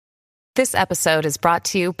This episode is brought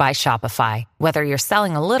to you by Shopify. Whether you're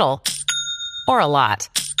selling a little or a lot,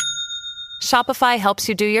 Shopify helps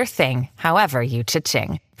you do your thing, however you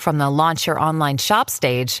cha-ching. From the launch your online shop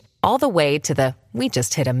stage, all the way to the we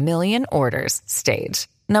just hit 1 million orders stage.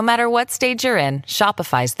 No matter what stage you're in,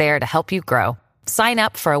 Shopify's there to help you grow. Sign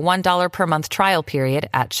up for a $1 per month trial period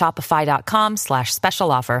at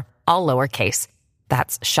shopify.com/special offer, all lowercase.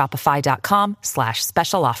 That's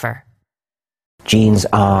shopify.com/special offer. Genes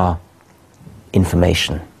are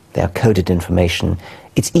information. They are coded information.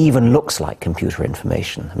 It even looks like computer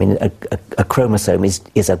information. I mean, a chromosome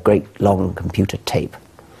is a great long computer tape.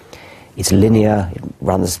 It's linear, it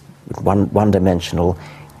runs one-dimensional,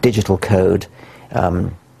 digital code.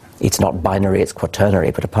 It's not binary, it's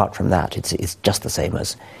quaternary, but apart from that, it's just the same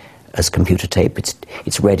as computer tape.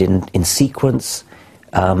 It's read in sequence.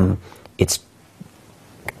 It's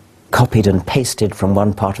copied and pasted from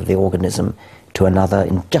one part of the organism to another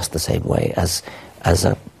in just the same way as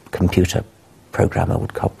a computer programmer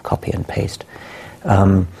would copy and paste.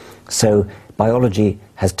 So biology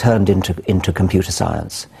has turned into computer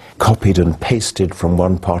science. Copied and pasted from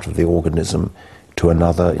one part of the organism to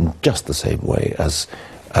another in just the same way as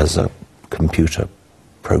a computer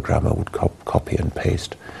programmer would copy and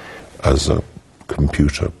paste. As a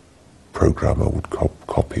computer programmer would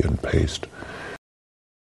copy and paste.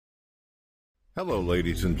 Hello,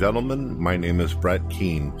 ladies and gentlemen. My name is Brett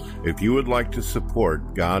Keane. If you would like to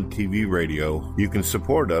support God TV Radio, you can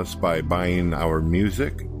support us by buying our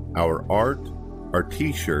music, our art, our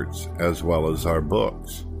t-shirts, as well as our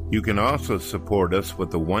books. You can also support us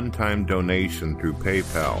with a one-time donation through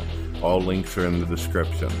PayPal. All links are in the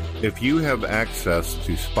description. If you have access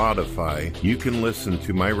to Spotify, you can listen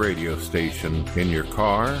to my radio station in your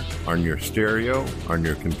car, on your stereo, on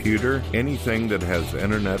your computer, anything that has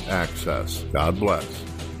internet access. God bless.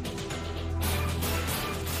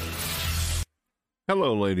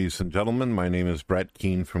 Hello, ladies and gentlemen. My name is Brett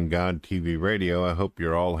Keane from God TV Radio. I hope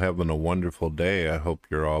you're all having a wonderful day. I hope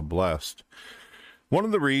you're all blessed. One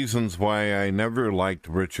of the reasons why I never liked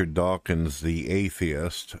Richard Dawkins, the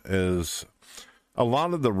atheist, is a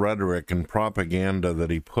lot of the rhetoric and propaganda that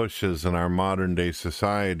he pushes in our modern-day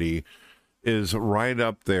society is right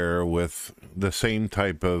up there with the same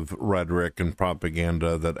type of rhetoric and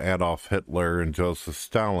propaganda that Adolf Hitler and Joseph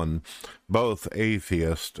Stalin, both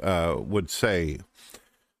atheists, would say.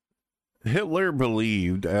 Hitler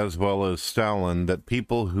believed, as well as Stalin, that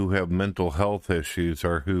people who have mental health issues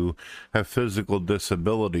or who have physical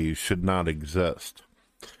disabilities should not exist.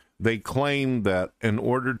 They claimed that in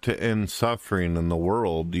order to end suffering in the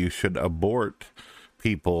world, you should abort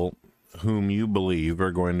people whom you believe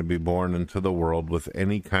are going to be born into the world with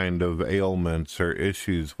any kind of ailments or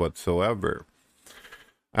issues whatsoever.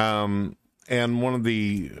 And one of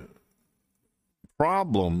the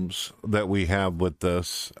problems that we have with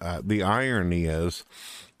this, the irony is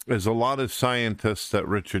a lot of scientists that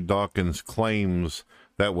Richard Dawkins claims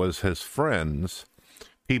that was his friends,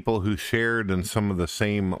 people who shared in some of the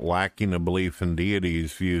same lacking of belief in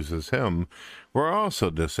deities views as him, were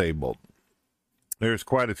also disabled. There's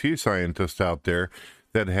quite a few scientists out there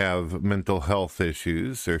that have mental health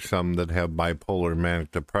issues. There's some that have bipolar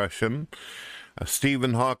manic depression.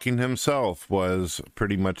 Stephen Hawking himself was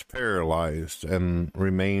pretty much paralyzed and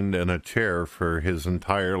remained in a chair for his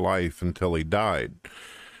entire life until he died.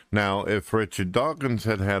 Now, if Richard Dawkins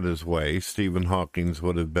had had his way, Stephen Hawking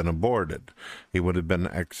would have been aborted. He would have been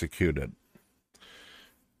executed.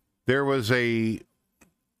 There was a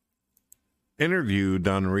interview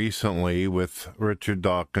done recently with Richard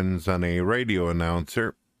Dawkins and a radio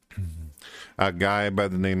announcer, a guy by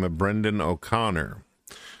the name of Brendan O'Connor.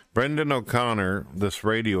 Brendan O'Connor, this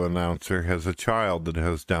radio announcer, has a child that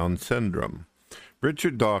has Down syndrome.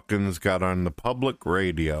 Richard Dawkins got on the public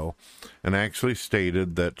radio and actually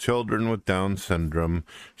stated that children with Down syndrome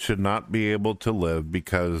should not be able to live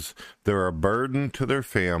because they're a burden to their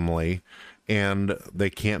family and they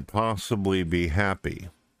can't possibly be happy.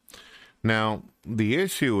 Now, the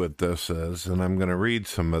issue with this is, and I'm going to read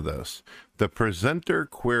some of this, the presenter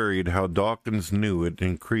queried how Dawkins knew it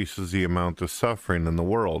increases the amount of suffering in the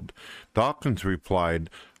world. Dawkins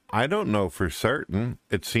replied, "I don't know for certain.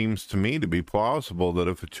 It seems to me to be plausible that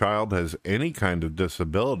if a child has any kind of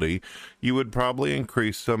disability, you would probably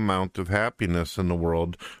increase the amount of happiness in the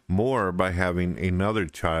world more by having another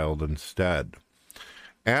child instead."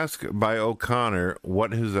 Asked by O'Connor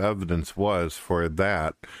what his evidence was for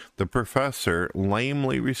that, the professor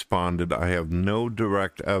lamely responded, "I have no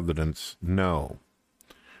direct evidence, no."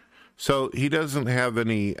 So he doesn't have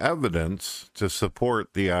any evidence to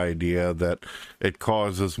support the idea that it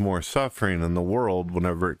causes more suffering in the world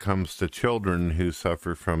whenever it comes to children who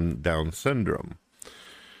suffer from Down syndrome.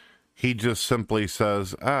 He just simply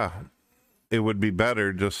says, it would be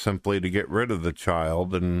better just simply to get rid of the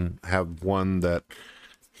child and have one that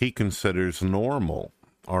he considers normal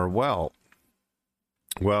or well.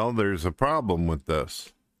 Well, there's a problem with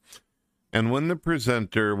this. And when the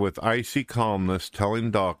presenter, with icy calmness,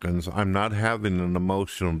 telling Dawkins, I'm not having an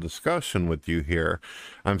emotional discussion with you here,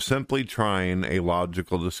 I'm simply trying a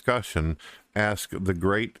logical discussion, asked the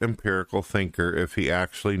great empirical thinker if he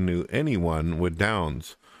actually knew anyone with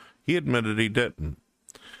Downs. He admitted he didn't.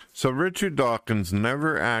 So Richard Dawkins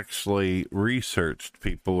never actually researched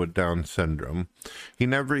people with Down syndrome. He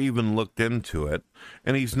never even looked into it,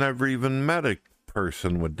 and he's never even met a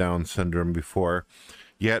person with Down syndrome before.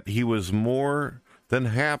 Yet he was more than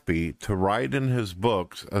happy to write in his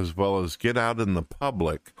books, as well as get out in the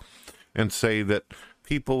public and say that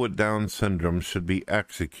people with Down syndrome should be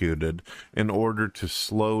executed in order to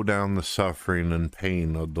slow down the suffering and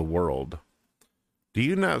pain of the world. Do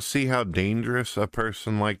you not see how dangerous a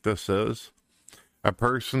person like this is? A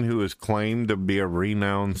person who is claimed to be a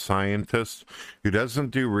renowned scientist, who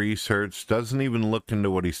doesn't do research, doesn't even look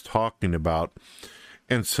into what he's talking about,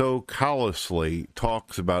 and so callously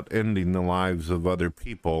talks about ending the lives of other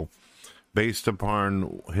people based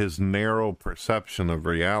upon his narrow perception of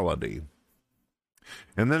reality.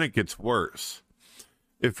 And then it gets worse.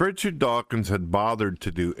 If Richard Dawkins had bothered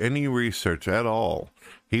to do any research at all,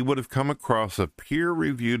 he would have come across a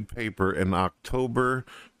peer-reviewed paper in October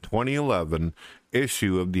 2011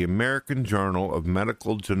 issue of the American Journal of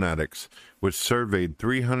Medical Genetics, which surveyed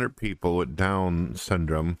 300 people with Down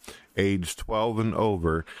syndrome, aged 12 and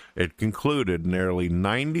over. It concluded nearly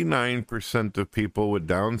 99% of people with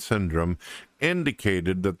Down syndrome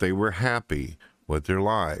indicated that they were happy with their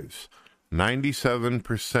lives.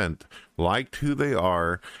 97% liked who they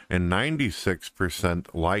are, and 96%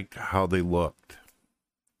 liked how they looked.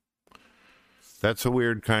 That's a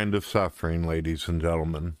weird kind of suffering, ladies and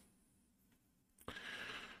gentlemen.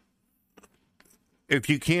 If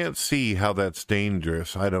you can't see how that's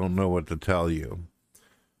dangerous, I don't know what to tell you.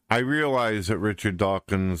 I realize that Richard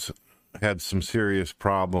Dawkins had some serious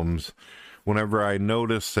problems whenever I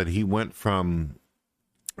noticed that he went from,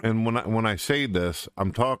 and when I say this,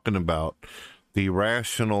 I'm talking about the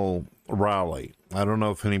Rational Rally. I don't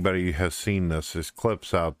know if anybody has seen this. There's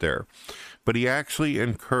clips out there. But he actually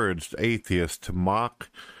encouraged atheists to mock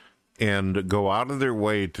and go out of their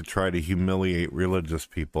way to try to humiliate religious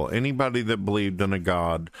people. Anybody that believed in a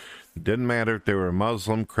God, didn't matter if they were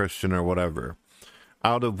Muslim, Christian, or whatever.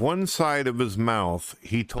 Out of one side of his mouth,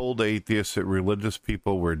 he told atheists that religious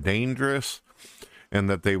people were dangerous and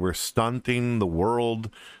that they were stunting the world,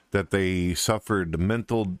 that they suffered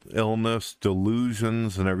mental illness,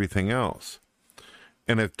 delusions, and everything else.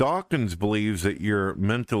 And if Dawkins believes that you're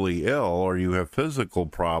mentally ill or you have physical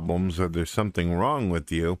problems or there's something wrong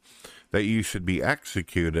with you, that you should be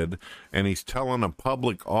executed, and he's telling a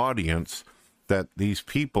public audience that these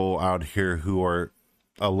people out here who are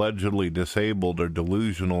allegedly disabled or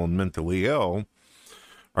delusional and mentally ill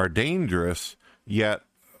are dangerous, yet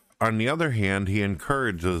on the other hand, he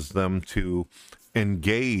encourages them to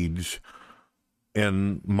engage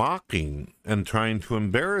in mocking and trying to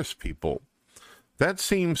embarrass people. That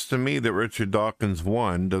seems to me that Richard Dawkins,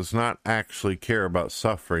 one, does not actually care about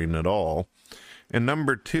suffering at all. And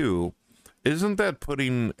number two, isn't that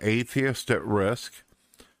putting atheists at risk?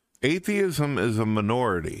 Atheism is a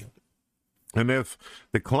minority. And if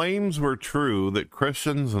the claims were true that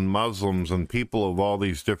Christians and Muslims and people of all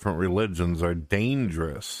these different religions are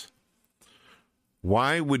dangerous,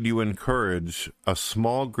 why would you encourage a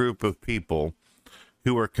small group of people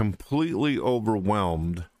who are completely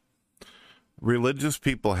overwhelmed? Religious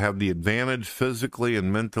people have the advantage physically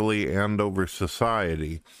and mentally and over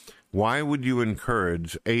society. Why would you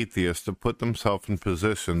encourage atheists to put themselves in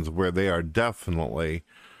positions where they are definitely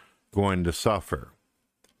going to suffer?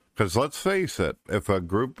 Because let's face it, if a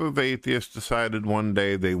group of atheists decided one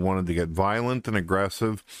day they wanted to get violent and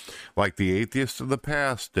aggressive, like the atheists of the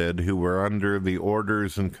past did, who were under the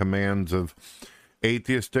orders and commands of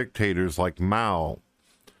atheist dictators like Mao,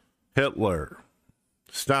 Hitler,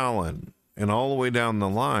 Stalin, and all the way down the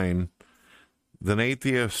line, then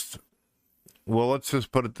atheists, well, let's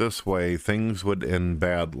just put it this way, things would end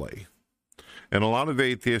badly. And a lot of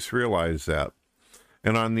atheists realize that.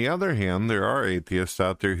 And on the other hand, there are atheists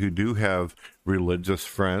out there who do have religious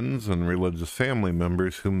friends and religious family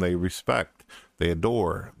members whom they respect, they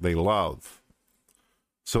adore, they love.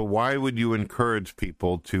 So why would you encourage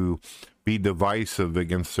people to be divisive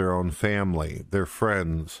against their own family, their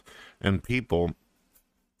friends, and people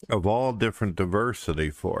of all different diversity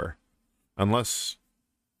for, unless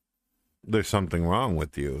there's something wrong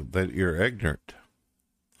with you, that you're ignorant.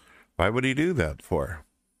 Why would he do that for?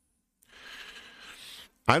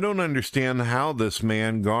 I don't understand how this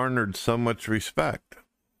man garnered so much respect.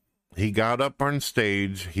 He got up on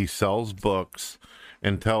stage, he sells books,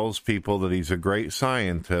 and tells people that he's a great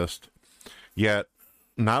scientist, yet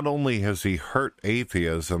not only has he hurt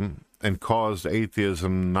atheism and caused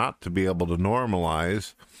atheism not to be able to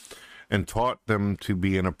normalize, and taught them to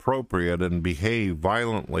be inappropriate and behave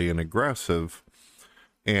violently and aggressive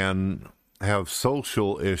and have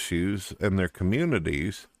social issues in their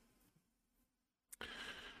communities,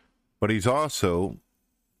 but he's also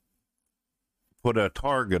put a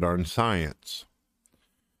target on science.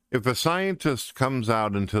 If a scientist comes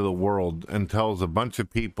out into the world and tells a bunch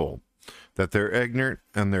of people that they're ignorant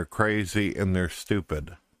and they're crazy and they're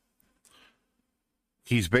stupid,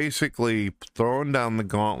 he's basically throwing down the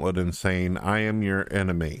gauntlet and saying, I am your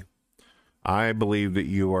enemy. I believe that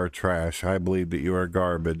you are trash. I believe that you are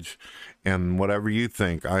garbage. And whatever you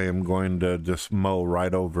think, I am going to just mow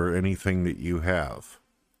right over anything that you have.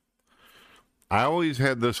 I always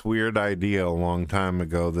had this weird idea a long time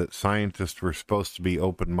ago that scientists were supposed to be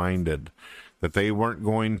open-minded, that they weren't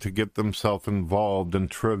going to get themselves involved in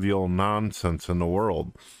trivial nonsense in the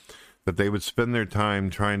world, that they would spend their time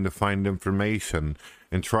trying to find information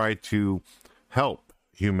and try to help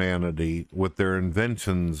humanity with their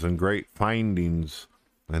inventions and great findings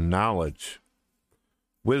and knowledge,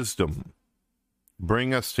 wisdom,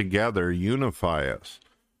 bring us together, unify us.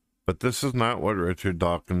 But this is not what Richard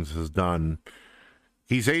Dawkins has done.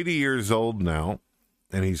 He's 80 years old now,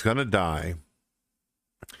 and he's going to die,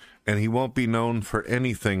 and he won't be known for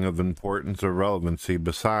anything of importance or relevancy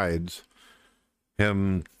besides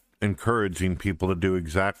him encouraging people to do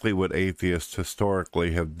exactly what atheists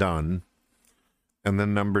historically have done. And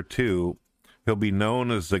then number two, he'll be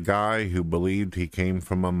known as the guy who believed he came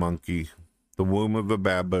from a monkey, the womb of a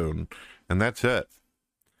baboon, and that's it.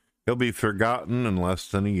 He'll be forgotten in less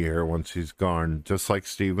than a year once he's gone, just like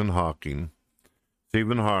Stephen Hawking.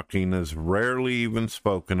 Stephen Hawking is rarely even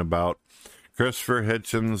spoken about. Christopher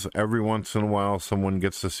Hitchens, every once in a while someone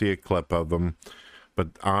gets to see a clip of him, but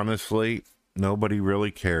honestly, nobody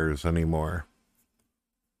really cares anymore.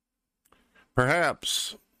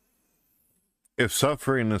 Perhaps, if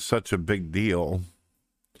suffering is such a big deal,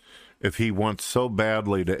 if he wants so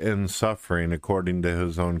badly to end suffering according to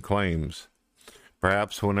his own claims,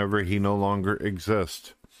 perhaps whenever he no longer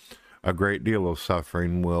exists, a great deal of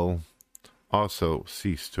suffering will also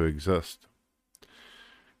cease to exist.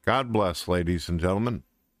 God bless, ladies and gentlemen.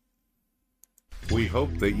 We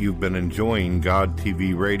hope that you've been enjoying God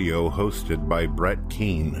TV Radio, hosted by Brett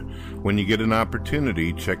Keane. When you get an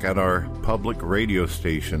opportunity, check out our public radio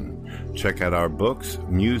station. Check out our books,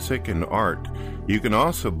 music, and art. You can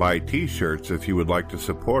also buy t-shirts if you would like to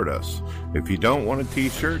support us. If you don't want a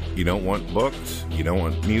t-shirt, you don't want books, you don't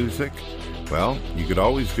want music, well, you could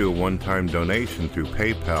always do a one-time donation through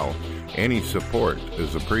PayPal. Any support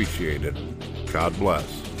is appreciated. God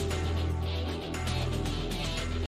bless.